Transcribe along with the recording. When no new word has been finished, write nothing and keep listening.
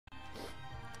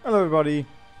Hello everybody,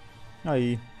 hi,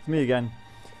 it's me again,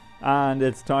 and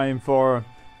it's time for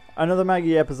another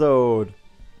Maggie episode.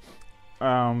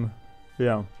 Yeah,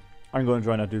 I'm going to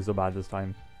try not to do so bad this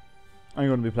time. I'm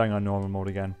going to be playing on normal mode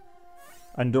again.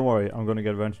 And don't worry, I'm going to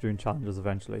get around to doing challenges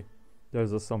eventually.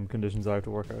 There's just some conditions I have to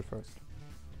work out first.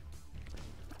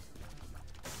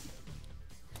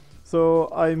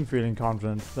 So I'm feeling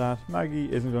confident that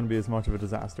Maggie isn't going to be as much of a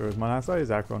disaster as my last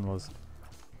Isaac run was.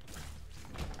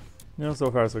 You know,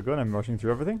 so far so good. I'm rushing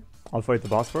through everything. I'll fight the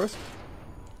boss first,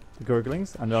 the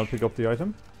gurglings, and then I'll pick up the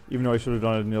item. Even though I should have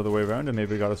done it the other way around and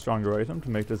maybe got a stronger item to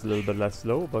make this a little bit less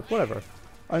slow, but whatever.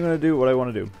 I'm going to do what I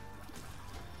want to do.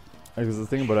 Because the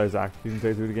thing about Isaac, you can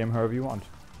play through the game however you want.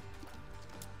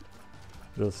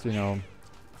 Just, you know,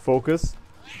 focus,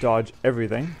 dodge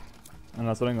everything, and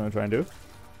that's what I'm going to try and do.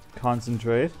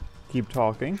 Concentrate, keep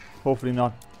talking, hopefully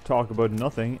not talk about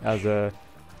nothing as a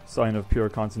sign of pure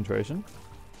concentration.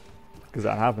 Because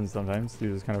that happens sometimes,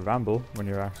 you just kind of ramble when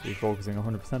you're actually focusing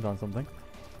 100% on something.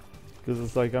 Because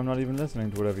it's like, I'm not even listening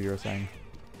to whatever you're saying.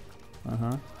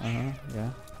 Yeah.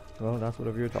 Well, that's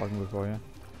whatever you're talking about for, yeah.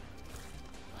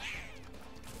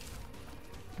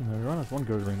 There we go, that's one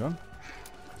gurgling done.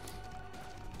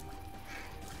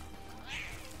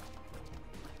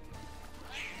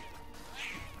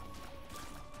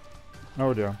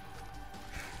 Oh dear.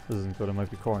 This isn't good, I might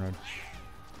be cornered.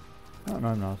 Oh, no,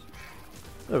 I'm not.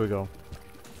 There we go.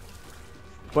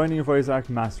 Binding of Isaac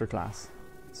Masterclass.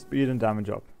 Speed and damage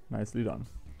up. Nicely done.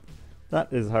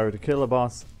 That is how to kill a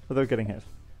boss without getting hit.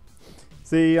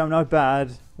 See, I'm not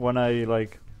bad when I,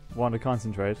 like, want to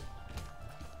concentrate.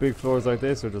 Big floors like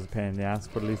this are just a pain in the ass,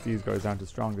 but at least these guys aren't the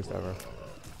strongest ever.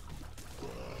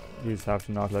 You just have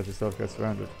to not let yourself get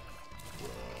surrounded.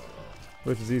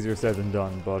 Which is easier said than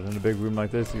done, but in a big room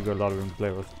like this, you've got a lot of room to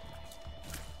play with.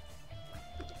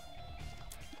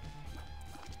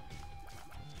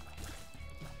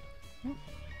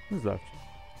 Who's left?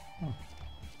 Oh.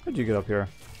 How'd you get up here?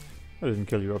 I didn't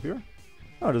kill you up here.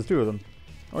 Oh, there's two of them.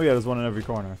 Oh yeah, there's one in every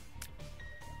corner.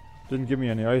 Didn't give me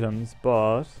any items,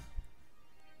 but...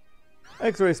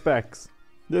 X-ray specs.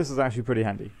 This is actually pretty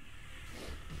handy.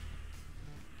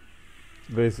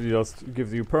 Basically just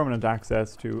gives you permanent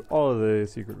access to all of the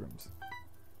secret rooms.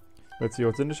 Let's see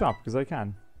what's in the shop, because I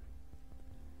can.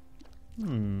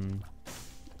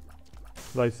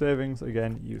 Life savings,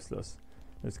 again, useless.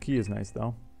 This key is nice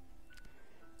though.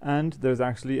 And there's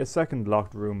actually a second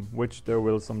locked room, which there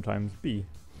will sometimes be.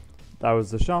 That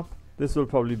was the shop. This will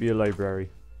probably be a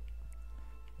library.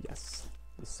 Yes.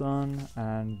 The sun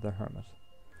and the hermit.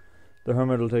 The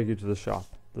hermit will take you to the shop.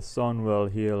 The sun will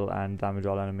heal and damage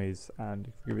all enemies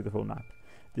and give you the full map.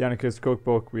 The anarchist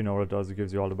cookbook, we know what it does. It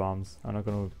gives you all the bombs. I'm not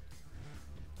going to...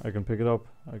 I can pick it up.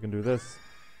 I can do this.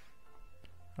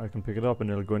 I can pick it up and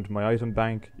it'll go into my item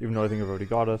bank, even though I think I've already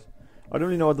got it. I don't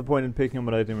really know what the point in picking up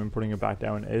an item and putting it back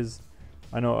down is.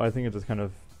 I think it just kind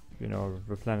of, you know,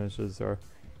 replenishes or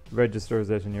registers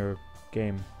it in your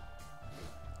game.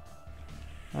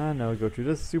 And now we go through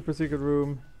this super secret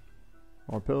room.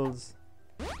 More pills.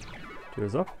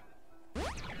 Tears up.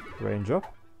 Range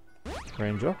up.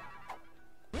 Range up.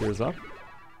 Tears up.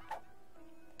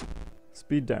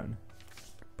 Speed down.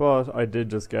 But I did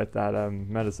just get that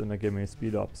medicine that gave me a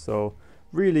speed up. So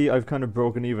really I've kind of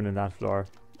broken even in that floor.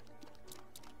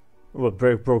 Well,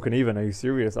 broken even, are you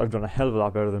serious? I've done a hell of a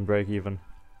lot better than break even.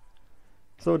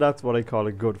 So that's what I call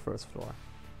a good first floor.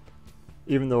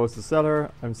 Even though it's a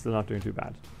cellar, I'm still not doing too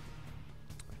bad.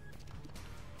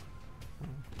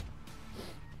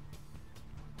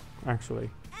 Actually.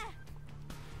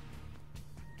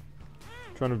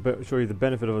 Trying to show you the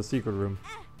benefit of a secret room.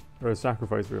 Or a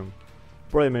sacrifice room.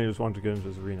 But I may just want to get into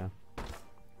this arena.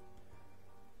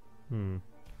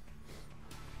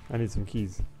 I need some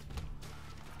keys.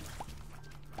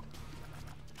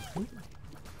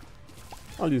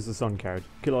 I'll use the sun card.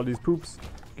 Kill all these poops.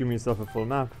 Give myself a full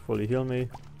map. Fully heal me.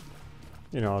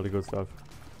 You know, all the good stuff.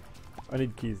 I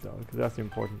need keys though, because that's the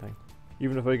important thing.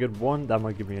 Even if I get one, that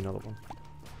might give me another one.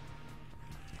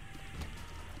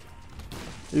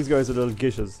 These guys are little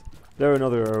gishes. They're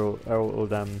another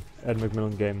old Ed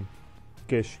McMillan game.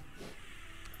 Gish.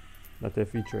 That they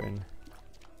feature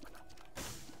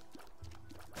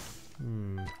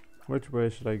in. Which way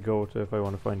should I go to if I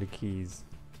want to find the keys?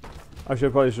 Actually,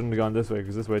 I probably shouldn't have gone this way,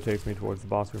 because this way takes me towards the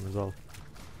boss room as well.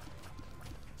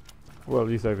 Well, at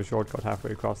least I have a shortcut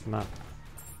halfway across the map.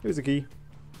 Here's a key.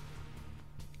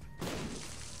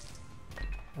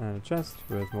 And a chest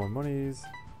with more monies.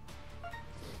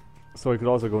 So I could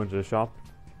also go into the shop,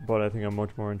 but I think I'm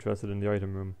much more interested in the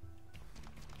item room.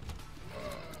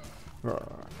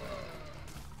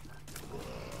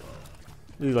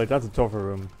 Like, that's a tougher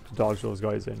room to dodge those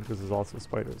guys in because there's also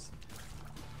spiders.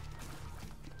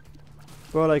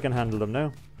 But I can handle them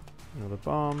now. Another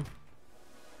bomb.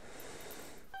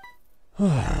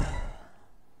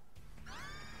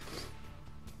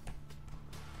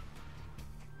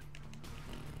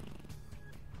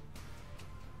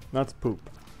 That's poop.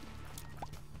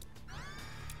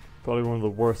 Probably one of the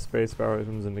worst spacebar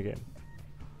items in the game.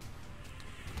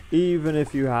 Even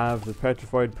if you have the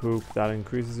petrified poop that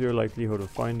increases your likelihood of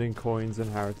finding coins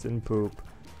and hearts in poop,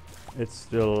 it's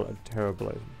still a terrible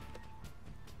item.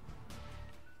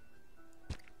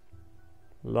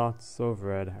 Lots of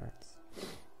red hearts.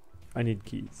 I need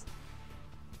keys.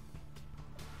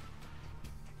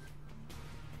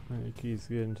 I need keys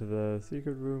to get into the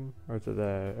secret room, or to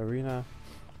the arena.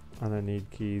 And I need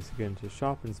keys to get into the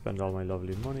shop and spend all my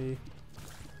lovely money.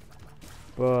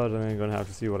 But I'm going to have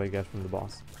to see what I get from the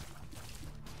boss.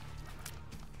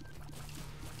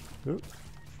 Ooh.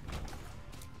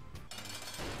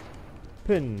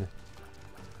 Pin.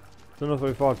 Don't know if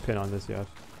I fought Pin on this yet.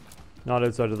 Not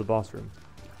outside of the boss room.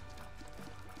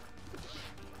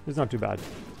 It's not too bad.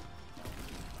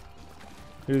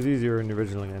 It was easier in the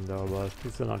original game though, but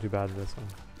it's still not too bad in this one.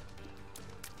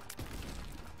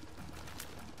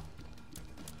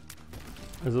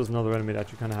 There's also another enemy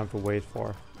that you kind of have to wait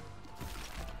for.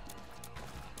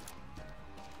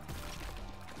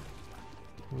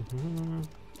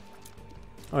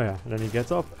 Oh yeah, and then he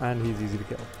gets up and he's easy to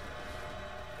kill.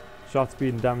 Shot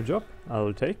speed and damage up,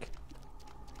 I'll take.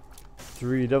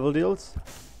 3 devil deals.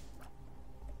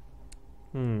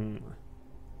 I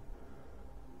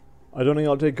don't think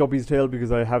I'll take Guppy's tail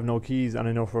because I have no keys and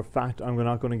I know for a fact I'm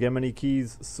not going to get many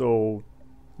keys, so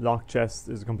lock chest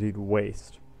is a complete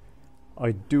waste.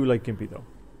 I do like Gimpy though.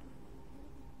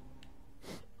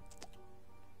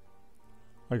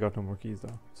 I got no more keys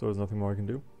though, so there's nothing more I can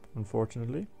do,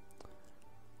 unfortunately.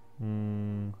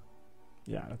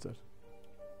 Yeah, that's it.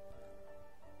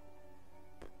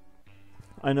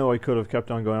 I know I could have kept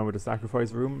on going on with the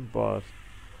sacrifice room, but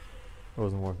it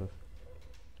wasn't worth it.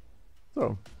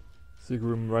 So, secret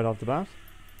room right off the bat.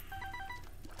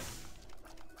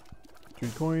 3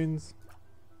 coins.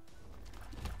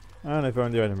 And I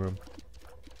found the item room.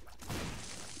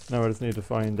 Now I just need to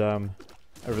find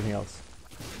everything else.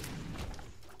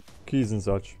 Keys and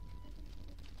such.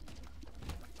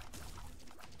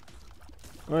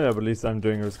 Oh yeah, but at least I'm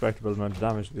doing a respectable amount of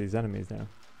damage to these enemies now.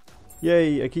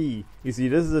 Yay, a key! You see,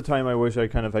 this is the time I wish I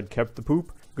kind of had kept the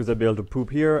poop, because I'd be able to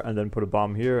poop here and then put a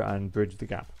bomb here and bridge the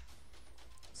gap.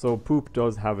 So poop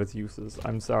does have its uses.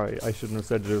 I'm sorry, I shouldn't have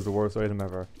said that it was the worst item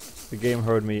ever. The game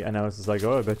heard me and now it's just like,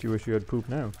 oh, I bet you wish you had poop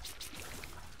now.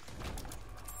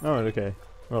 Alright, okay.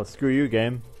 Well, screw you,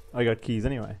 game. I got keys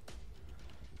anyway.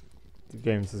 The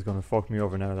game's just gonna fuck me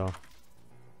over now, though.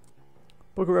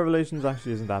 Book of Revelations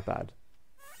actually isn't that bad.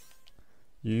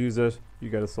 You use it, you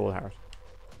get a soul heart.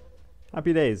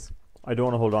 Happy days. I don't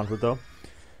want to hold on to it though,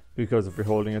 because if you're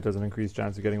holding it, there's an increased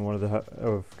chance of getting one of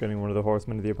the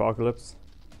horsemen of the apocalypse,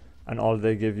 and all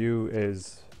they give you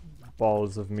is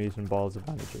balls of meat and balls of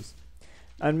bandages.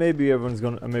 And maybe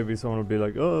maybe someone will be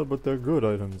like, oh, but they're good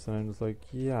items, and I'm just like,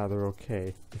 yeah, they're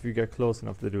okay. If you get close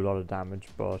enough, they do a lot of damage,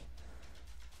 but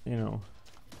you know,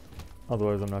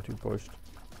 otherwise I'm not too pushed.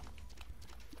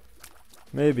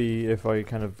 Maybe if I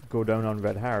kind of go down on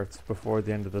red hearts before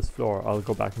the end of this floor, I'll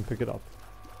go back and pick it up.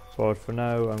 But for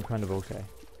now, I'm kind of okay.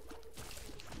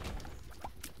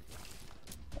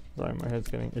 Sorry, my head's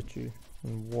getting itchy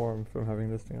and warm from having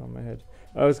this thing on my head.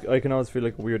 I can always feel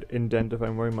like a weird indent if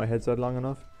I'm wearing my headset long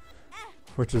enough,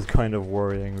 which is kind of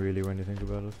worrying really when you think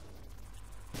about it.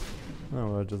 Oh,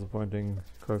 what a disappointing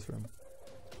curse room.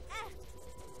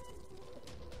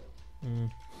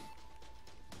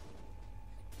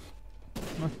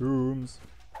 Mushrooms.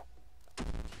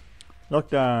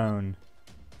 Lockdown.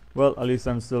 Well, at least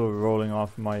I'm still rolling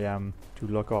off my 2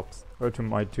 luck ups, or to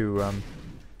my 2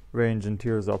 range and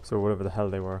tears ups, or whatever the hell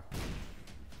they were.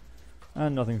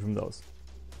 And nothing from those.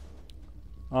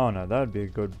 Oh no, that'd be a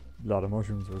good lot of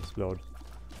mushrooms to explode.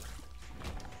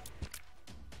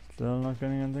 Still not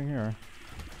getting anything here.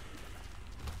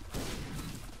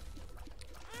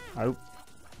 Ow.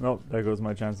 Well, there goes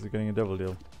my chances of getting a devil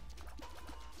deal.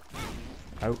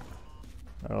 Ow.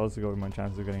 That also goes my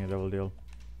chances of getting a devil deal.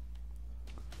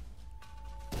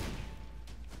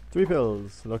 3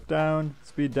 pills. Look down,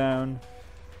 speed down.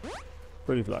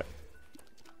 Pretty fly.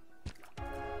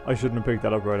 I shouldn't have picked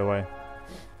that up right away.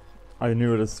 I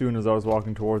knew it as soon as I was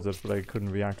walking towards it, but I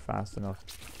couldn't react fast enough.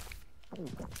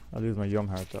 I'll lose my yum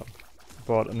heart though.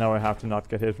 But now I have to not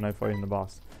get hit when I fight in the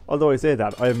boss. Although I say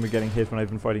that, I haven't been getting hit when I've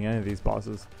been fighting any of these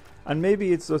bosses. And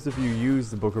maybe it's just if you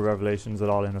use the Book of Revelations at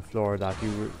all in a floor that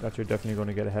you're definitely going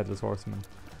to get a Headless Horseman.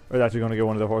 Or that you're going to get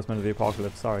one of the Horsemen of the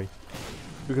Apocalypse, sorry.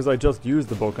 Because I just used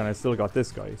the book and I still got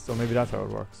this guy, so maybe that's how it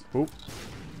works. Oh,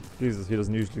 Jesus, he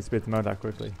doesn't usually spit them out that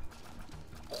quickly.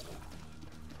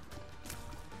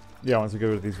 Yeah, once we get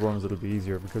rid of these worms it'll be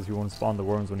easier because he won't spawn the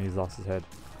worms when he's lost his head.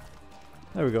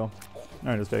 There we go.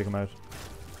 Now just take him out.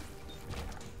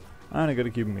 And I got a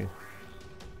cube of meat.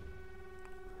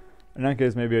 In that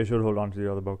case, maybe I should hold on to the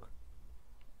other book.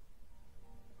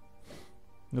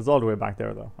 It's all the way back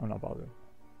there though, I'm not bothered.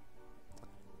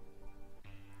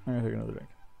 I'm gonna take another drink.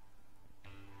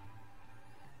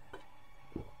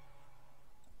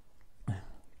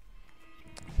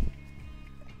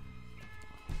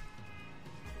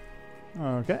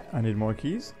 Okay, I need more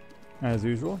keys, as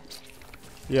usual.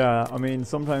 Yeah, I mean,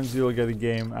 sometimes you'll get a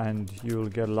game and you'll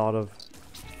get a lot of,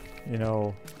 you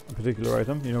know, a particular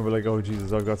item. You know, we're like, oh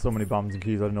Jesus, I've got so many bombs and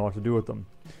keys, I don't know what to do with them.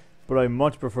 But I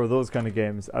much prefer those kind of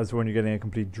games as to when you're getting a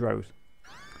complete drought.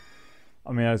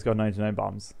 I mean, I just got 99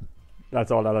 bombs.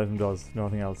 That's all that item does,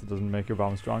 nothing else. It doesn't make your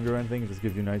bomb stronger or anything, it just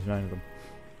gives you 99 of them.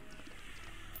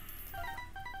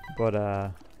 But,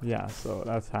 yeah, so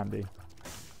that's handy.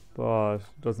 But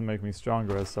it doesn't make me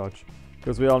stronger as such.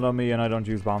 Because we all know me and I don't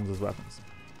use bombs as weapons.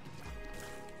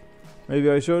 Maybe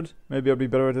I should. Maybe I'd be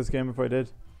better at this game if I did.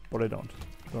 But I don't.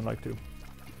 Don't like to.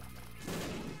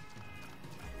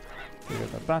 So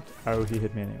get that bat. Oh, he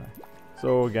hit me anyway.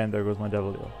 So again, there goes my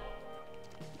devil deal.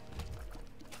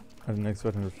 I didn't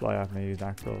expect him to fly at me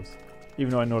that close.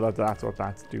 Even though I know that that's what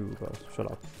bats do, but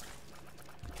shut up.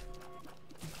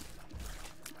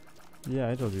 Yeah,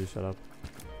 I told you to shut up.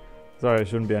 Sorry, I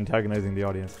shouldn't be antagonizing the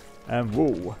audience.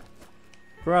 Whoa.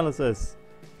 Paralysis.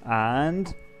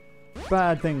 And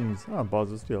bad things. Oh,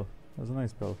 balls of steel. That was a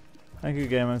nice spell. Thank you,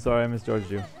 game. I'm sorry I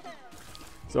misjudged you.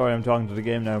 Sorry, I'm talking to the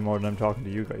game now more than I'm talking to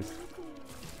you guys.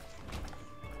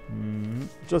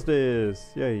 Justice.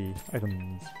 Yay.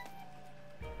 Items.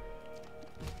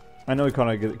 I know we could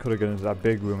have got into that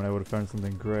big room and I would have found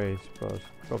something great, but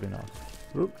probably not.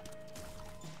 Whoop.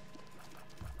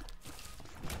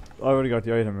 I already got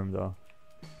the item room though.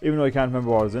 Even though I can't remember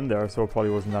what was in there, so it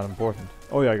probably wasn't that important.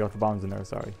 Oh yeah, I got the bombs in there,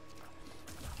 sorry.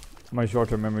 My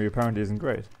short-term memory apparently isn't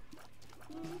great.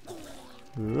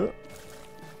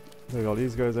 Take all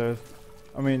these guys out.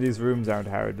 I mean, these rooms aren't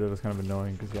hard, they're just kind of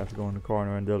annoying because you have to go in the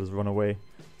corner and they'll just run away.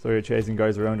 So you're chasing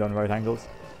guys around on right angles.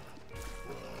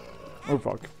 Oh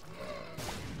fuck.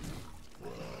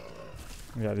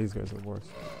 Yeah, these guys are worse.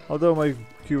 Although my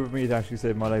cube of meat actually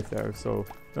saved my life there, so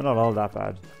they're not all that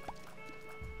bad.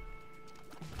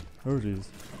 Oh jeez.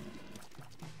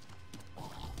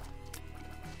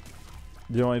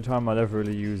 The only time I'll ever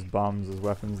really use bombs as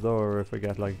weapons though, or if I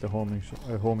get like the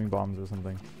homing bombs or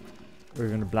something. Or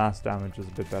even the blast damage is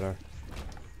a bit better.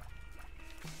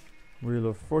 Wheel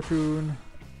of Fortune.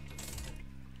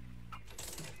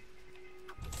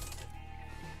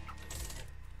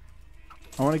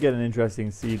 I want to get an interesting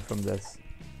seed from this.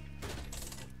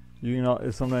 You know,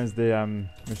 sometimes the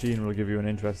machine will give you an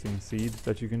interesting seed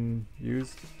that you can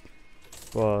use,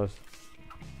 but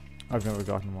I've never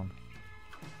gotten one.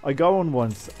 I got one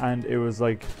once and it was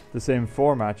like the same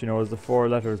format, you know, it was the 4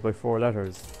 letters by 4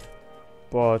 letters,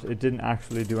 but it didn't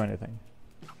actually do anything.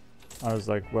 I was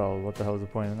like, well, what the hell is the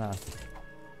point in that?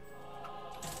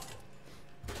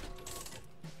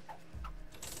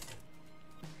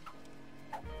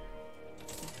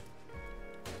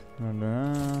 And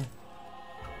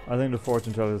I think the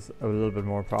fortune teller is a little bit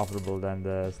more profitable than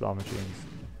the slot machines.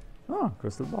 Oh,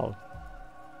 crystal ball.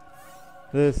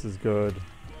 This is good.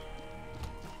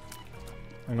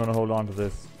 I'm gonna hold on to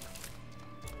this.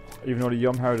 Even though the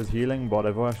Yum Heart is healing, but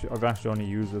I've actually only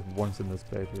used it once in this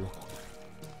playthrough.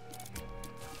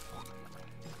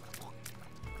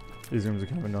 These rooms are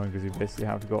kind of annoying because you basically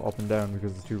have to go up and down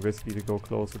because it's too risky to go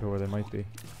closer to where they might be.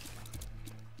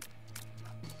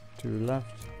 To the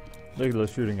left. Look at the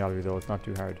shooting gallery though, it's not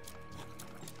too hard.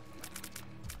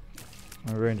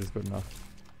 My range is good enough.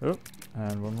 Oh,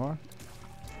 and one more.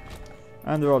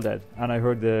 And they're all dead. And I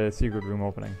heard the secret room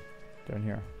opening down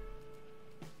here.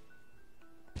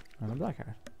 And a black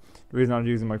heart. The reason I'm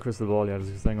using my crystal ball yet is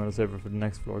because I'm going to save it for the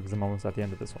next floor because I'm almost at the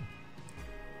end of this one.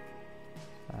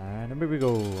 And here we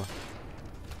go.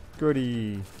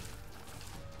 Goody.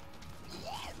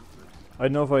 I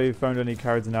don't know if I found any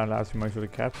cards in that last room I should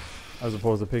have kept, as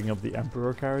opposed to picking up the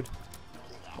Emperor card.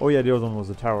 Oh yeah, the other one was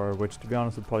a tower, which to be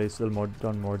honest would probably still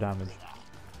done more damage.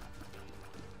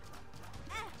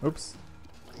 Oops.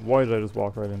 Why did I just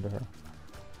walk right into her?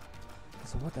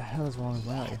 So what the hell is wrong with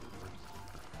my eye?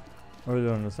 I really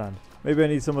don't understand. Maybe I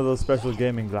need some of those special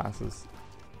gaming glasses.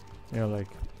 You know, like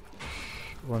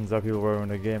ones that people wear when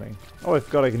they're gaming. Oh, I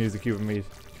forgot I can use the cube of meat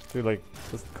to like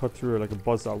just cut through like a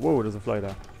buzzsaw. Whoa, there's a fly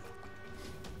there.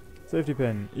 Safety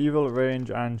pin, evil, range,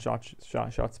 and shot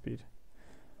speed.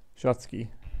 Shot ski.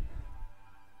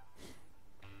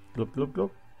 Glub glub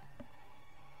glub.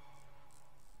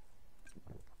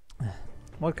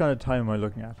 What kind of time am I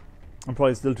looking at? I'm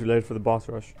probably still too late for the boss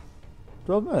rush.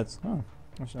 12 minutes. Oh,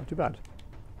 that's not too bad.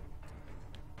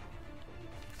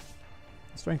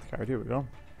 Strength card, here we go.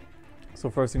 So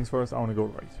first things first, I want to go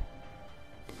right.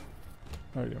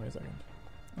 Alright, give me a second.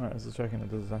 Alright, let's just check in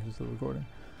that this is actually still recording.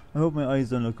 I hope my eyes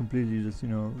don't look completely just, you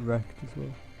know, wrecked as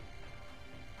well.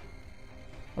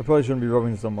 I probably shouldn't be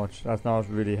rubbing so much. That's not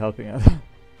really helping it.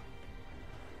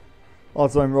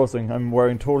 Also, I'm roasting. I'm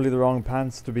wearing totally the wrong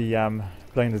pants to be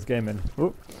playing this game in.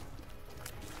 Oop.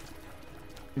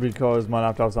 Because my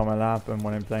laptop's on my lap, and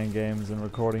when I'm playing games and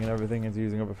recording and everything, it's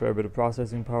using up a fair bit of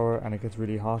processing power, and it gets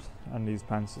really hot, and these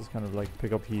pants just kind of like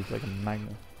pick up heat like a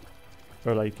magnet.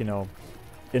 Or like, you know,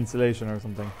 insulation or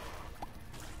something.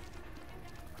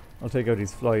 I'll take out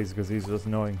these flies because these are just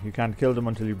annoying. You can't kill them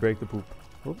until you break the poop.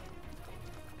 Oop.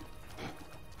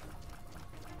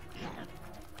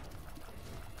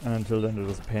 And until then they're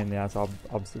just a pain in the ass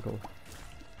obstacle.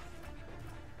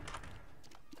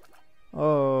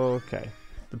 Okay.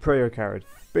 The prayer card.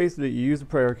 Basically you use the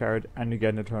prayer card and you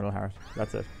get an eternal heart.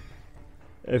 That's it.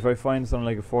 If I find something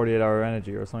like a 48-hour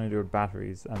energy or something to do with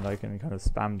batteries and I can kind of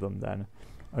spam them, then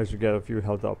I should get a few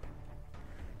health up.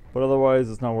 But otherwise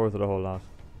it's not worth it a whole lot.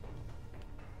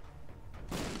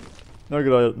 Now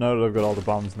that I've got all the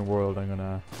bombs in the world, I'm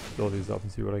gonna blow these up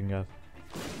and see what I can get.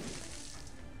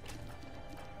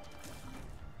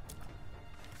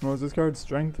 What was this card?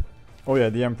 Strength? Oh yeah,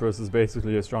 the Empress is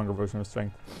basically a stronger version of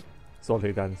Strength. So I'll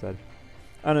take that instead.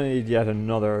 And I need yet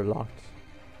another locked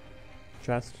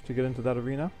chest to get into that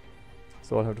arena.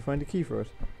 So I'll have to find a key for it.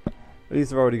 At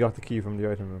least I've already got the key from the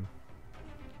item room.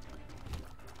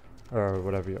 Or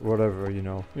whatever, you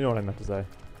know. You know what I meant to say.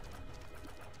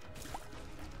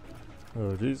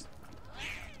 Oh jeez.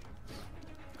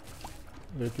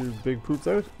 Get two big poops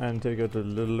out and take out the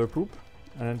littler poop.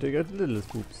 And then take out the littlest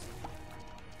poops.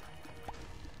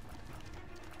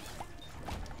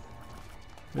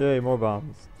 Yay, more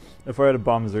bombs. If I had a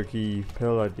bombs or key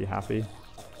pill, I'd be happy.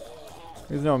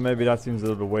 Because, you know, maybe that seems a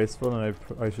little bit wasteful and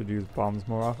I should use bombs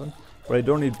more often. But I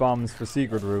don't need bombs for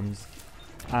secret rooms.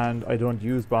 And I don't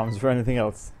use bombs for anything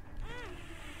else.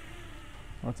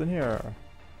 What's in here?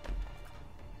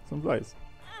 Some flies.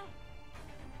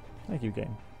 Thank you,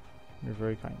 game. You're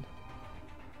very kind.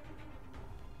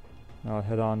 Now I'll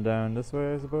head on down this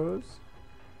way, I suppose.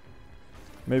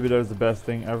 Maybe there's the best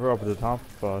thing ever up at the top,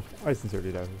 but I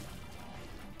sincerely doubt it.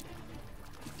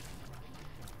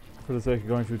 For the sake of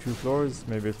going through 2 floors,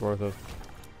 maybe it's worth it.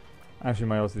 Actually,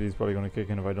 my OCD is probably going to kick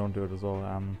in if I don't do it as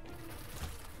well.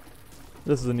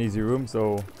 This is an easy room,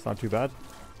 so it's not too bad.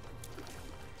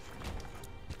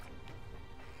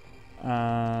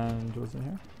 And what's in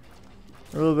here?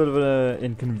 A little bit of an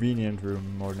inconvenient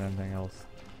room more than anything else.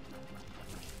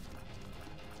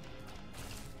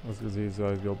 That's because these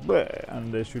guys go bleh,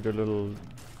 and they shoot their little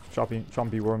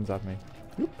chompy worms at me.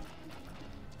 Whoop.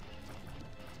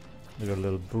 They got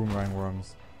little boomerang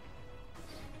worms.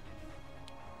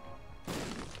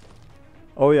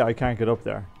 Oh yeah, I can't get up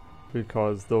there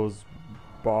because those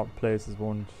places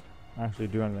won't actually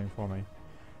do anything for me.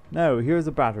 Now here's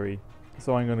a battery,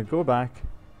 so I'm going to go back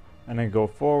and then go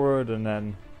forward and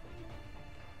then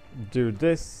do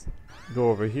this, go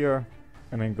over here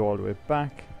and then go all the way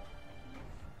back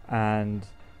and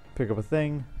pick up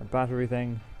a battery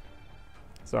thing.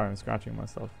 Sorry, I'm scratching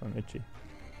myself, I'm itchy.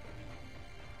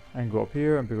 And go up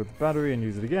here and pick up the battery and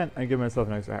use it again and give myself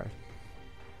an extra heart.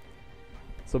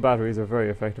 So batteries are very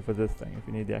effective for this thing if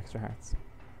you need the extra hearts.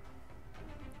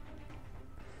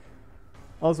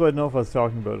 Also, I don't know if I was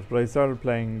talking about it, but I started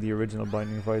playing the original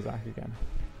Binding of Isaac again.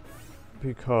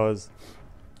 Because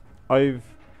I've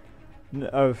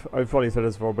probably said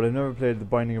this before, but I've never played the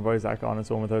Binding of Isaac on its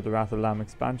own without the Wrath of Lamb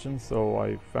expansion, so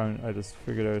I just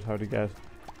figured out how to get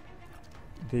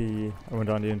I went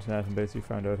on the internet and basically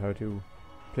found out how to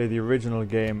play the original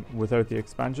game without the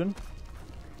expansion.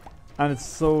 And it's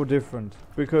so different,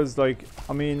 because like,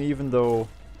 I mean, even though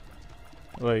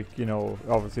like, you know,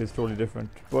 obviously it's totally different,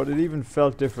 but it even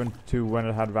felt different to when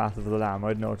it had Wrath of the Lamb.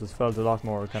 I don't know, it just felt a lot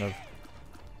more kind of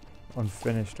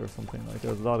unfinished or something. Like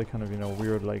there was a lot of kind of, you know,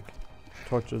 weird like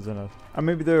touches in it, and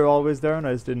maybe they're always there and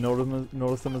I just didn't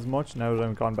notice them as much now that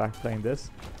I've gone back playing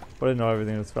this. But I know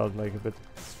everything just felt like a bit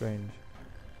strange.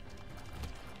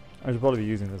 I should probably be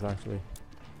using this actually.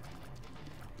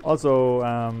 Also,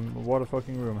 what a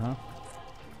fucking room, huh?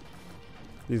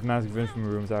 These massive infamy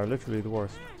rooms are literally the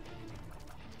worst.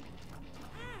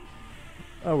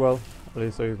 Oh well, at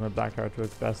least I used my black card to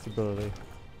its best ability.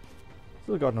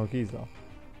 Still got no keys though.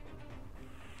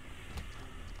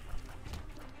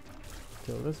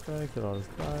 Kill this guy, kill all his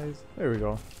guys. There we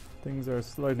go. Things are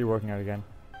slightly working out again.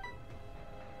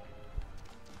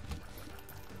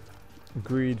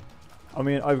 Greed. I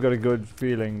mean, I've got a good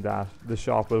feeling that the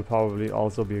shop will probably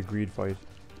also be a greed fight.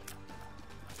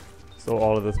 So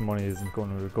all of this money isn't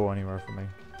going to go anywhere for me.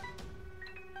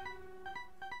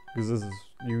 Because this is,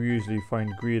 you usually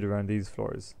find greed around these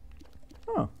floors.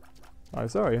 Oh. I'm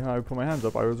sorry, I put my hands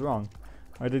up, I was wrong.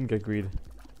 I didn't get greed.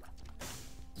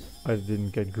 I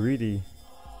didn't get greedy.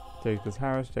 Take this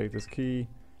heart, take this key,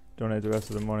 donate the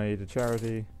rest of the money to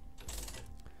charity.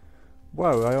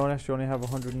 Wow, I actually only have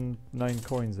 109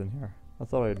 coins in here. I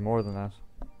thought I had more than that.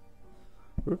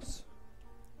 Oops.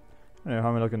 Anyway, how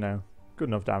am I looking now? Good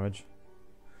enough damage.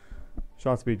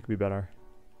 Shot speed could be better.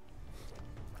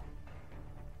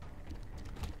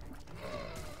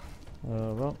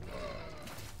 Well.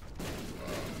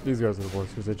 These guys are the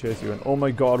worst because they chase you and oh my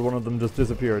god, one of them just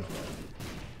disappeared.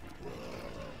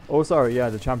 Oh sorry, yeah,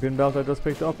 the champion belt I just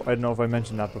picked up. I don't know if I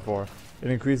mentioned that before.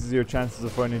 It increases your chances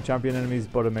of finding champion enemies,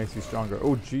 but it makes you stronger.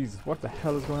 Oh jeez, what the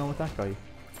hell is going on with that guy?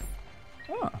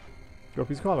 Ah, drop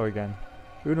his collar again.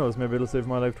 Who knows, maybe it'll save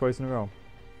my life twice in a row.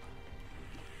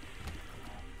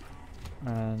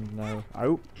 And now,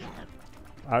 ow.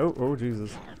 Ow, oh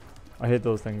Jesus. I hate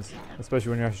those things,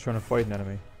 especially when you're actually trying to fight an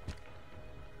enemy.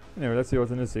 Anyway, let's see what's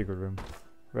in this secret room.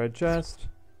 Red chest.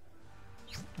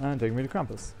 And take me to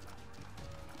Krampus.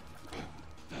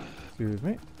 Excuse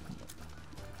me.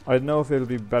 I don't know if it'll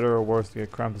be better or worse to get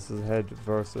Krampus's head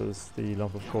versus the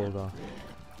lump of coal though.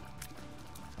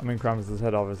 I mean Krampus's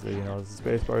head obviously, you know, it's a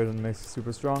space bar and makes it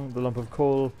super strong. The lump of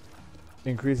coal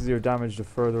increases your damage the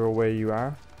further away you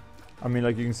are. I mean,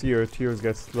 like you can see your tears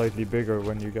get slightly bigger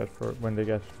when you get when they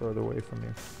get further away from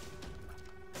you.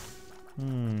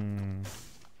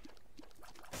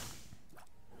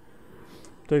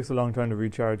 Takes a long time to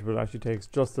recharge, but it actually takes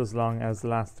just as long as the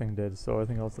last thing did, so I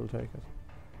think I'll still take it.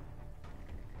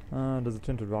 There's a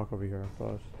tinted rock over here,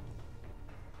 but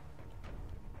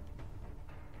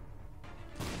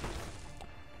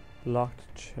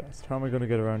locked chest. How am I going to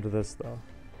get around to this though?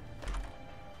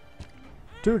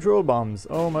 2 troll bombs.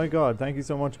 Oh my god, thank you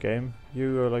so much game.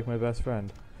 You are like my best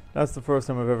friend. That's the first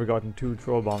time I've ever gotten 2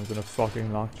 troll bombs in a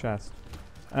fucking locked chest.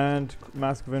 And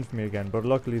Mask of Infamy again, but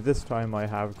luckily this time I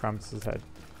have Krampus's head.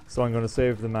 So I'm going to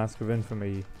save the Mask of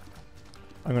Infamy.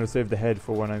 I'm going to save the head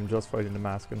for when I'm just fighting the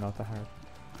mask and not the heart.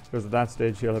 Because at that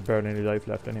stage he'll have barely any life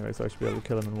left anyway, so I should be able to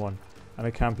kill him in one. And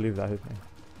I can't believe that hit me.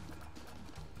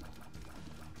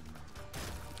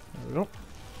 There we go.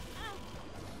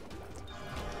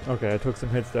 Okay, I took some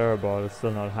hits there, but it's still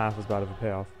not half as bad of a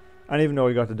payoff. And even though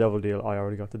I got the devil deal, I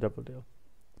already got the devil deal.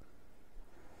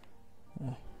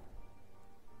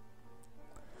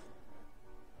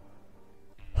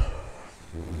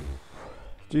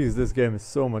 Jeez, this game is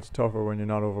so much tougher when you're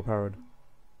not overpowered.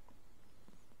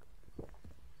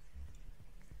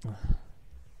 I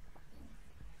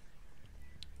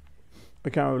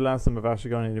can't remember the last time I've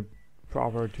actually got any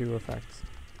proper 2 effects.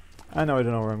 And now I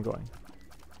don't know where I'm going.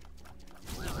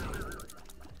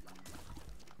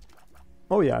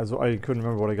 Oh yeah, so I couldn't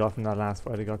remember what I got from that last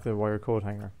fight. I got the wire coat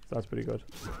hanger, so that's pretty good.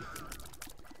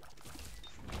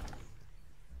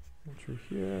 Go through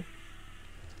here.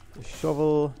 The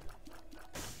shovel.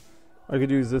 I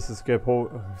could use this to skip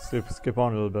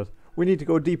on a little bit. We need to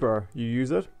go deeper. You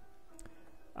use it,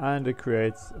 and it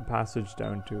creates a passage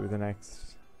down to the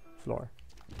next floor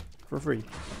for free.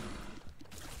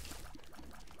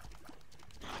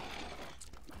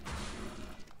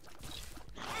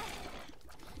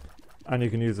 And you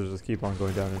can use it to just keep on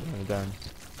going down and down and down.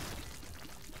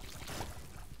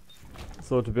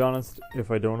 So to be honest,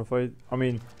 I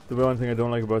mean, the one thing I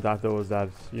don't like about that though is that,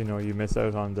 you know, you miss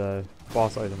out on the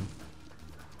boss item.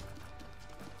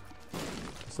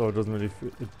 So it doesn't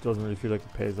really feel like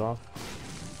it pays off.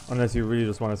 Unless you really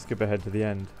just want to skip ahead to the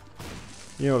end.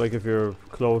 You know, like if you're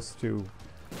close to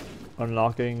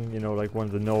unlocking, you know, like one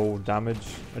of the no damage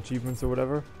achievements or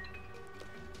whatever,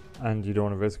 and you don't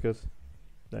want to risk it,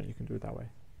 then you can do it that way.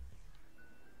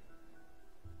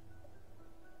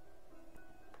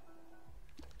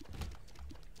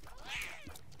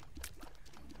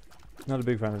 Not a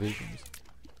big fan of these things.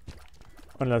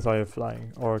 Unless I have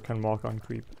flying or can walk on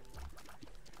creep.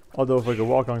 Although if I could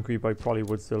walk on creep I probably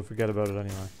would still forget about it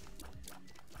anyway.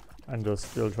 And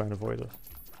just still try and avoid it.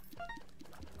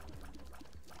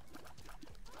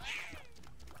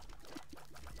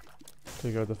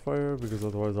 Take out the fire because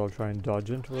otherwise I'll try and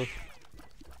dodge into it.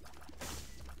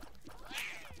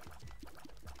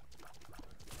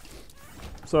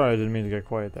 Sorry, I didn't mean to get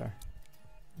quiet there.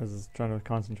 I was just trying to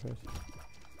concentrate.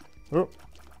 Oh,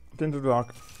 tinted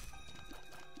rock.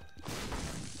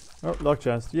 Oh, lock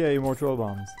chest. Yay, more troll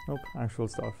bombs. Nope, actual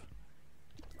stuff.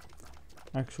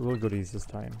 Actual goodies this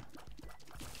time.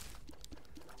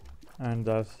 And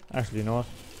that... Actually, you know what?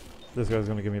 This guy's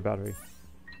gonna give me a battery.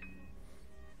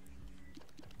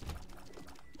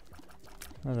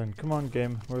 And then, come on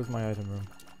game, where's my item room?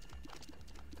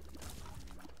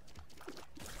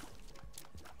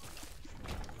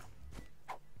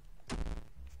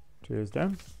 Tears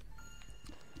down.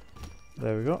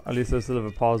 There we go. At least I still have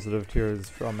a positive tears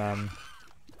from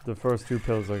the first 2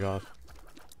 pills I got.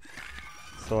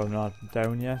 So I'm not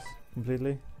down yet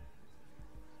completely.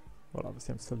 Well,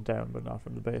 obviously I'm still down, but not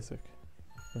from the basic.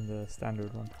 From the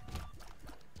standard one.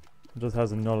 It just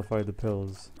hasn't nullified the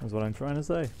pills, is what I'm trying to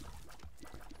say.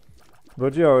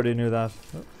 But you already knew that.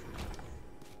 Oh.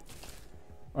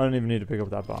 I don't even need to pick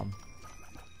up that bomb.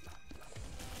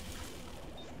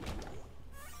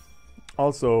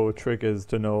 Also, a trick is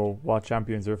to know what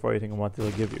champions you're fighting and what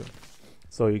they'll give you.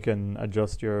 So you can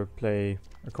adjust your play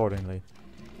accordingly.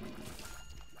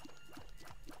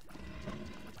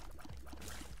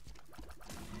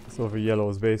 So for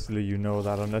yellows, basically you know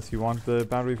that unless you want the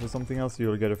battery for something else,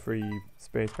 you'll get a free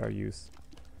spacebar use.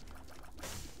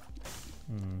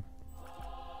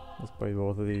 Let's buy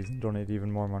both of these and donate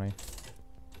even more money.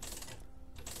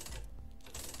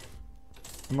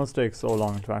 It must take so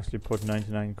long to actually put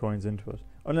 99 coins into it.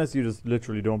 Unless you just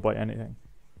literally don't buy anything.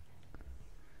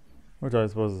 Which I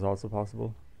suppose is also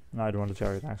possible. No, I don't want a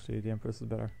chariot actually, the Empress is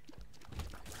better.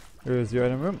 Here's the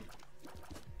item room.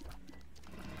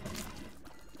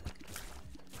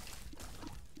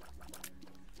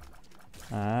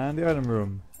 And the item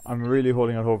room. I'm really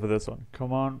holding out hope for this one.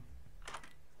 Come on.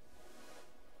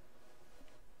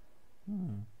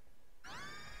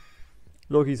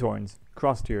 Loki's horns.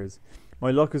 Cross tiers. My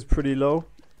luck is pretty low.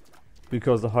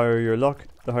 Because the higher your luck,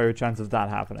 the higher chance of that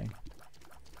happening.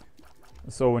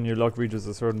 So when your luck reaches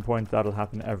a certain point, that'll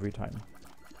happen every time.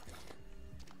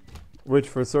 Which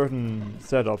for certain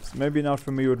setups, maybe not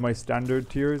for me with my standard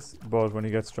tiers, but when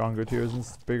you get stronger tiers and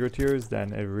bigger tiers,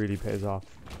 then it really pays off.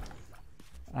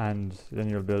 And then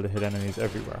you'll be able to hit enemies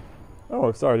everywhere.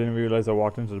 Oh, sorry, I didn't realize I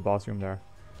walked into the boss room there.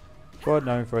 But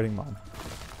now I'm fighting Mom.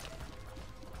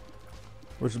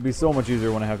 Which will be so much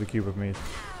easier when I have the cube of meat.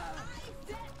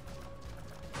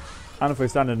 And if I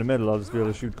stand in the middle, I'll just be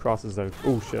able to shoot crosses out.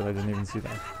 Oh shit, I didn't even see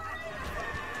that.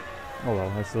 Oh well,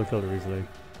 I still killed her easily.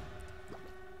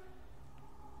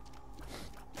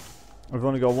 I've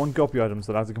only got 1 guppy item,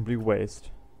 so that's a complete waste.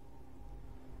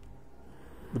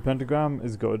 The pentagram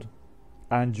is good.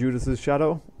 And Judas's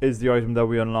shadow is the item that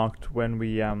we unlocked when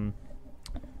we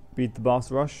beat the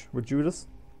boss rush with Judas.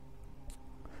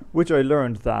 Which I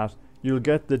learned that you'll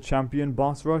get the champion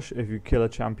boss rush if you kill a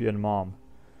champion mom.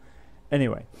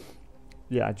 Anyway,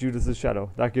 yeah, Judas's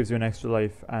shadow. That gives you an extra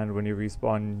life, and when you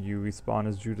respawn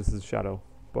as Judas's shadow.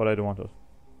 But I don't want it.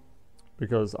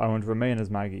 Because I want to remain as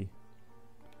Maggie.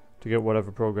 To get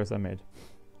whatever progress I made.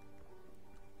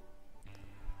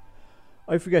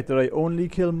 I forget that I only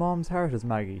kill Mom's heart as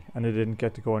Maggie, and I didn't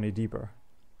get to go any deeper.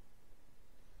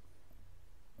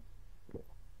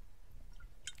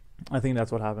 I think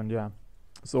that's what happened, yeah.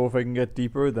 So if I can get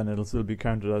deeper, then it'll still be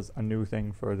counted as a new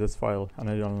thing for this file, and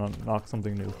I'll unlock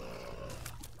something new.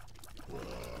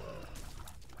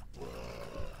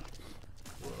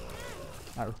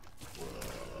 Ow.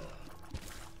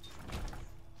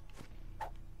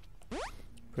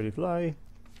 Pretty fly.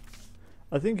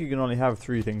 I think you can only have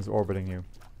 3 things orbiting you.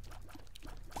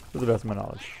 To the best of my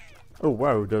knowledge. Oh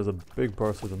wow, there's a big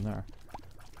burst of them there.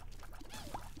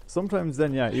 Sometimes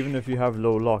then, yeah, even if you have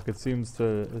low luck, it seems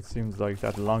like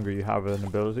that the longer you have an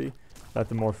ability, that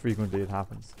the more frequently it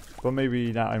happens. But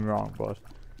maybe I'm wrong, but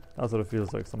that's what it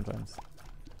feels like sometimes.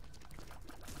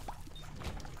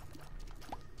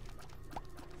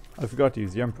 I forgot to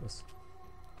use the Empress.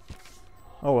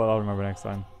 Oh well, I'll remember next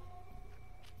time.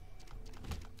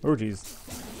 Oh jeez.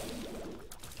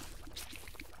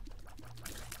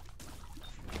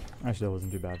 Actually, that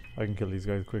wasn't too bad. I can kill these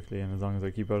guys quickly, and as long as I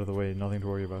keep out of the way, nothing to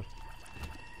worry about.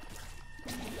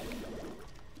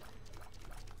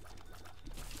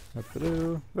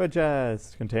 Red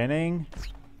chest containing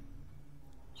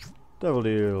Devil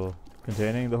Deal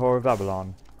containing the Whore of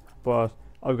Babylon. But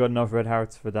I've got enough red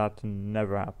hearts for that to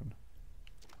never happen.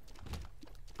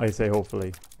 I say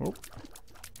hopefully. Oh.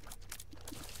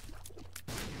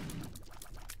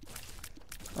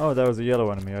 Oh, that was a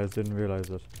yellow enemy. I just didn't realize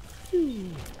it.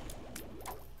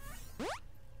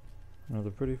 Another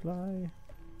pretty fly.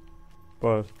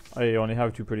 But I only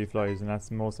have 2 pretty flies, and that's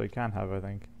the most I can have, I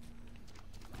think.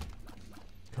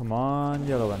 Come on,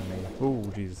 yellow enemy. Oh,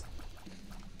 jeez.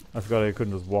 I forgot I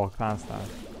couldn't just walk past that.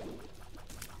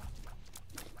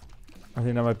 I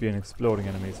think that might be an exploding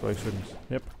enemy, so I shouldn't.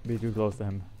 Yep, be too close to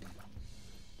him.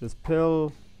 This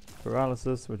pill,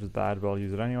 paralysis, which is bad, but I'll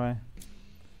use it anyway.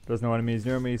 There's no enemies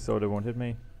near me, so they won't hit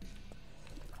me.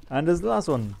 And there's the last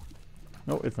one.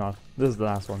 No, it's not. This is the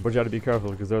last one, but you have to be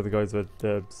careful because they're the guys with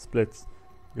the splits,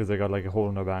 because they got like a hole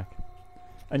in their back.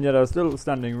 And yet I was still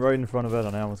standing right in front of it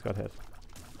and I almost got hit.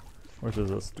 Which is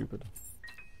just stupid.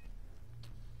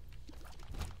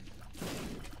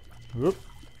 Whoop.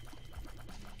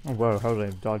 Oh wow, how did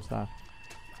I dodge that?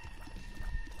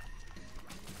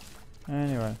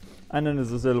 Anyway. And then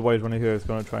there's this little white one here that's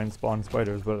going to try and spawn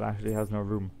spiders, but it actually has no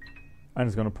room. And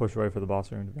it's going to push right for the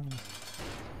boss room, to be honest.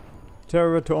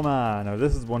 Teratoma! Now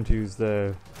this is one to use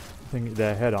the thing,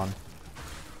 the head on.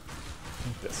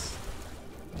 Like this.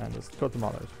 And just cut them all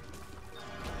out.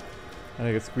 And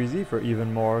I get Squeezy for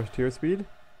even more tier speed.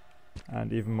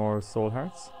 And even more soul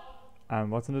hearts.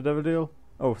 And what's in the devil deal?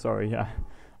 Oh, sorry, yeah.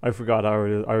 I forgot I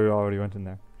already went in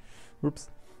there. Whoops.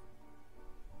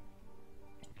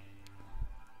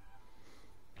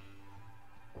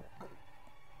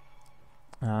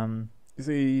 You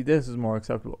see, this is more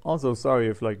acceptable. Also, sorry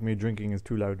if like me drinking is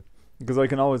too loud, because I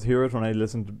can always hear it when I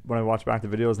when I watch back the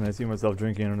videos and I see myself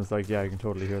drinking, and it's like, yeah, I can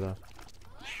totally hear that.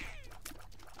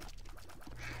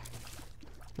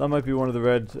 That might be one of the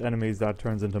red enemies that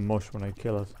turns into mush when I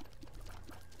kill it.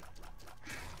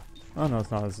 Oh no, it's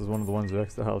not. This is one of the ones with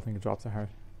extra health. I think it drops a heart.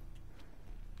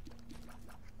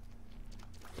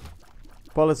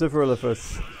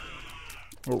 Polycipherolifus.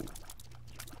 Oh.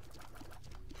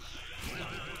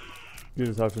 You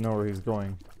just have to know where he's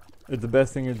going. The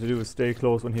best thing to do is stay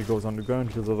close when he goes underground,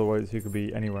 because otherwise he could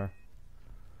be anywhere.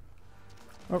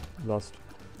 Oh, lost.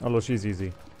 Although she's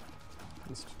easy.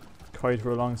 Just kite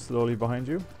her along slowly behind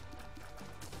you.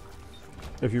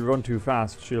 If you run too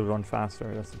fast, she'll run faster.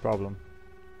 That's the problem.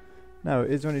 Now,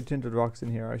 is there any tinted rocks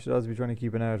in here? I should also be trying to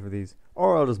keep an eye out for these.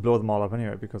 Or I'll just blow them all up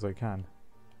anyway, because I can.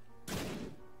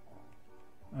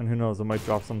 And who knows, I might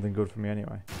drop something good for me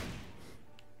anyway.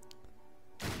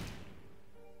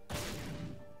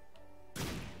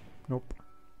 Nope.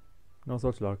 No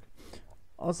such luck.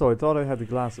 Also, I thought I had the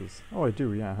glasses. Oh, I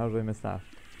do, yeah. How did I miss that?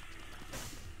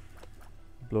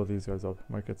 Blow these guys up.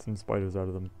 Might get some spiders out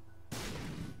of them.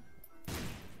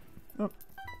 Oh,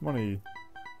 money.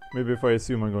 Maybe if I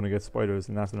assume I'm going to get spiders,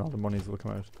 and that's when all the monies will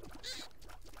come out.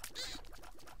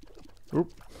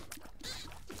 Oop.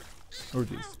 Oh,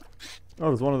 jeez. Oh,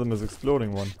 there's one of them is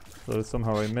exploding one. So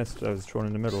somehow I missed. I was thrown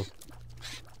in the middle.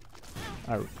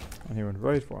 Out. And he went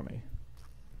right for me.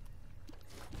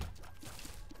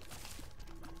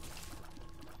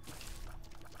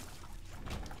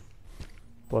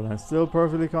 But I'm still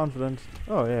perfectly confident.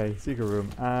 Oh yeah, secret room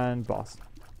and boss.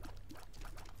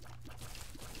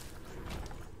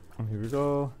 And here we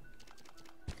go.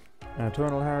 An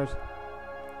eternal heart.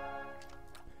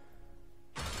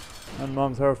 And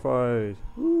mom's heart fight.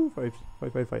 Woo, fight.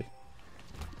 Take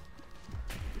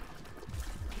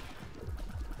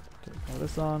all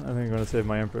this on. I think I'm going to save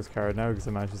my Empress card now because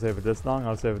I managed to save it this long.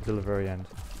 I'll save it till the very end.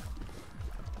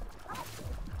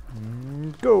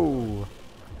 Go!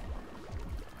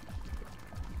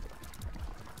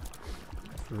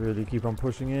 Really keep on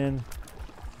pushing in.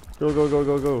 Go, go, go,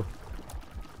 go, go.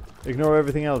 Ignore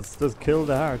everything else. Just kill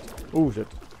the heart. Oh shit.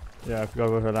 Yeah, I forgot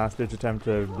about her last ditch attempt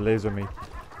to laser me.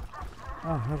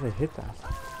 Oh, how did I hit that?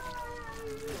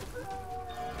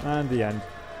 And the end.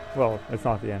 Well, it's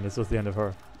not the end, it's just the end of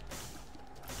her.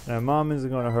 Now mom isn't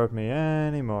going to hurt me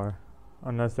anymore.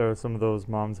 Unless there are some of those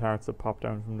mom's hearts that pop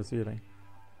down from the ceiling.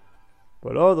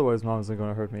 But otherwise mom isn't going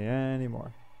to hurt me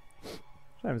anymore.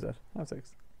 What time is that? I have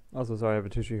 6. Also, sorry, I have a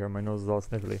tissue here. My nose is all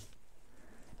sniffly.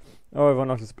 Oh, I've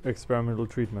unlocked experimental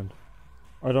treatment.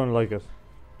 I don't like it.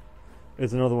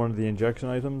 It's another one of the injection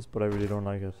items, but I really don't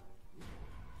like it.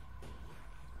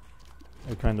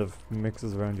 It kind of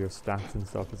mixes around your stats and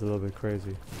stuff. It's a little bit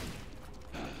crazy.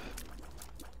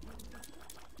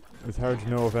 It's hard to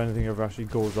know if anything ever actually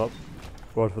goes up,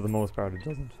 but for the most part it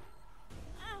doesn't.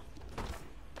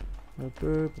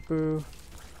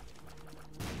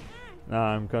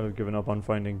 Nah, I'm kind of giving up on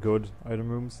finding good item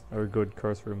rooms, or good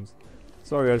curse rooms.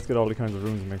 Sorry, I just get all the kinds of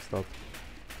rooms mixed up.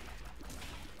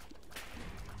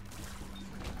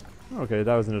 Okay,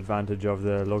 that was an advantage of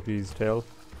the Loki's tail,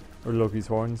 or Loki's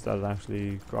horns, that it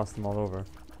actually crossed them all over.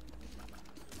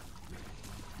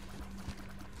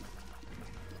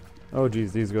 Oh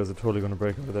geez, these guys are totally going to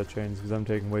break out of their chains because I'm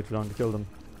taking way too long to kill them.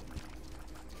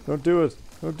 Don't do it!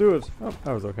 Don't do it! Oh,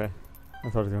 that was okay. I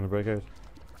thought it was going to break out.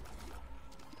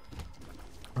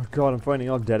 Oh god, I'm finding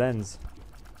all dead ends.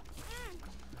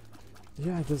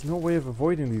 Yeah, there's no way of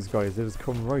avoiding these guys. They just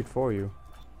come right for you.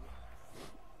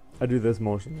 I do this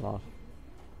motion a lot.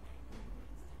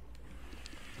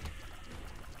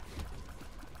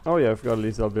 Oh yeah, I forgot at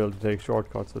least I'll be able to take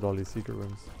shortcuts with all these secret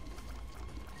rooms.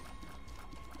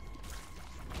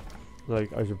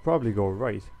 Like, I should probably go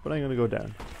right, but I'm gonna go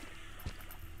down.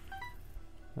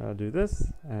 I'll do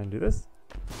this, and do this.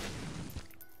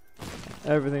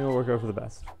 Everything will work out for the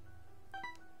best.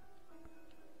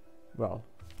 Well,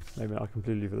 maybe not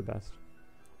completely for the best.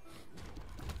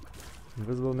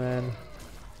 Invisible man.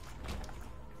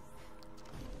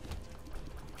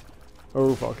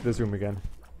 Oh fuck, this room again.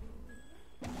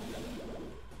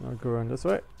 I'll go around this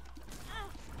way.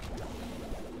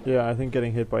 Yeah, I think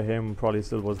getting hit by him probably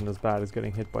still wasn't as bad as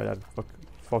getting hit by that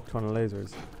fuck ton of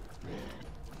lasers.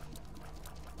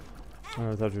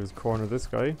 I thought he was corner this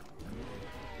guy.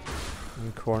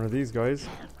 And corner these guys.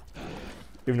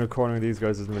 Even though cornering these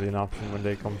guys isn't really an option when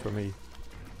they come for me.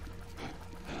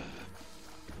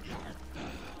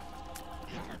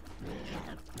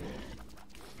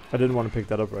 I didn't want to pick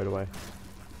that up right away.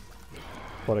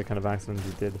 But I kind of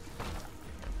accidentally did.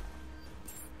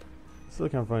 Still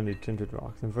can't find any tinted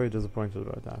rocks. I'm very disappointed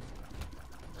about that.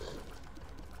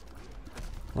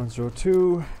 Monster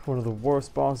 2, one of the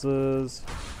worst bosses.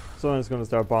 So I'm just going to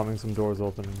start bombing some doors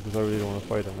open because I really don't want to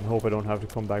fight him and hope I don't have to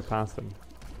come back past him.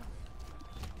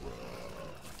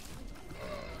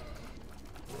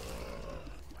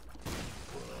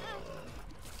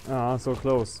 Ah, so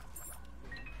close.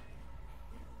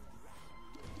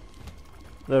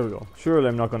 There we go. Surely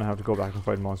I'm not going to have to go back and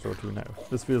fight Monster 2 now.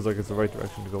 This feels like it's the right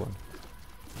direction to go in.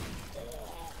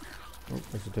 Oh,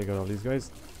 I should take out all these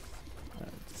guys.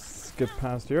 Skip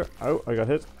past here. Oh, I got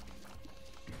hit.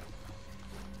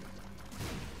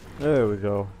 There we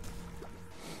go.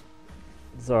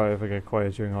 Sorry if I get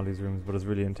quiet during all these rooms, but it's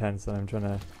really intense and I'm trying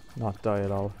to not die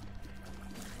at all.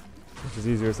 Which is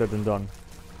easier said than done.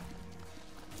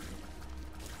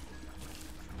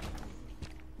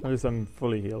 At least I'm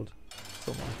fully healed.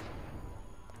 Somewhere.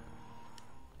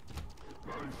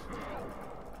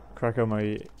 Crack out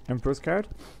my Emperor's card.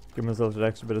 Give myself that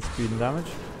extra bit of speed and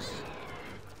damage.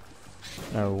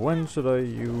 Now, when should I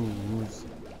use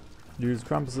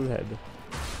Krampus's head?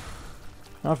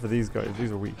 Not for these guys,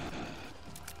 these are weak.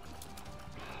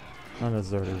 Not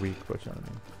necessarily weak, but you know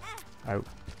what I mean. Out.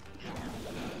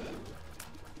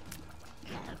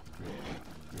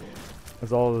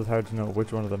 It's always hard to know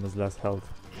which one of them is less health.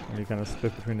 And you kind of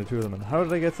split between the two of them. And how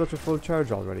did I get such a full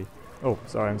charge already? Oh,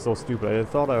 sorry, I'm so stupid. I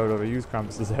thought I would have used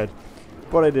Krampus's head.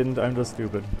 But I didn't, I'm just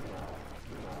stupid.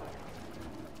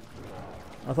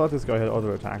 I thought this guy had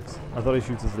other attacks. I thought he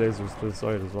shoots his lasers to the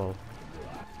side as well.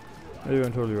 Maybe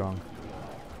I'm totally wrong.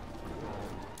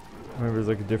 Maybe there's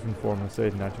like a different form of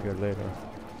Satan that you get later.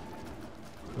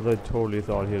 Because I totally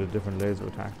thought he had a different laser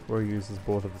attack where he uses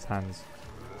both of his hands.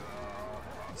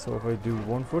 So if I do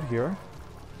 1 foot here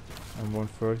and 1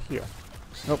 foot here.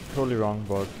 Nope, totally wrong,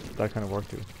 but that kind of worked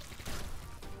too.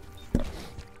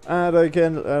 And I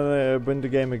can win the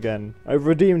game again. I've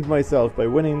redeemed myself by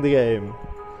winning the game.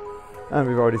 And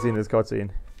we've already seen this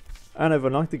cutscene. And I've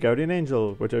unlocked the Guardian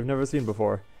Angel, which I've never seen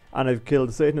before. And I've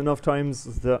killed Satan enough times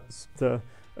so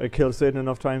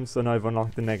now I've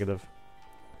unlocked the negative.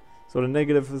 So the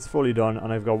negative is fully done,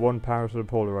 and I've got 1 power to the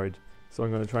Polaroid. So I'm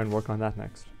going to try and work on that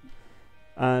next.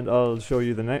 And I'll show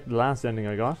you the last ending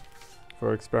I got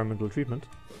for experimental treatment.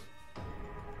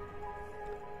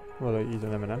 While I eat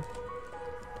an M&M.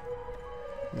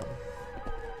 No.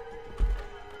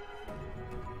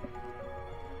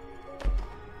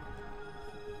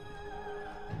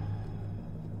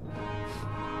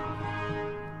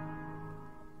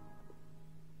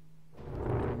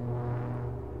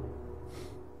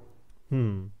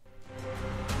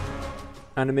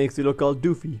 And it makes you look all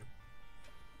doofy.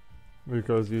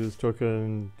 Because you just took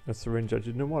a syringe that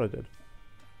you didn't know what it did.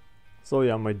 So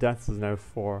yeah, my deaths is now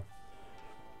 4.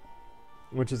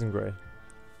 Which isn't great.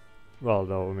 Well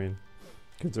though, I mean,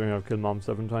 considering I've killed Mom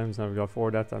 7 times and I've got 4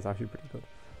 deaths, that's actually pretty good.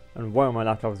 And while my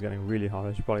laptop is getting really hot,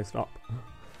 I should probably stop.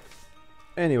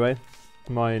 Anyway,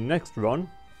 my next run,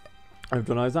 I've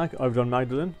done Isaac, I've done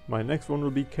Magdalene, my next one will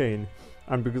be Cain.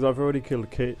 And because I've already killed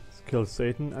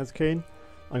Satan as Cain,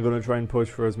 I'm going to try and push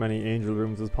for as many angel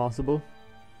rooms as possible.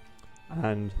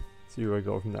 And see where I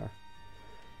go from there.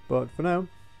 But for now,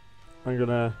 I'm going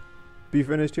to be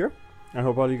finished here. I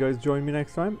hope all you guys join me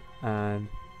next time. And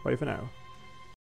bye for now.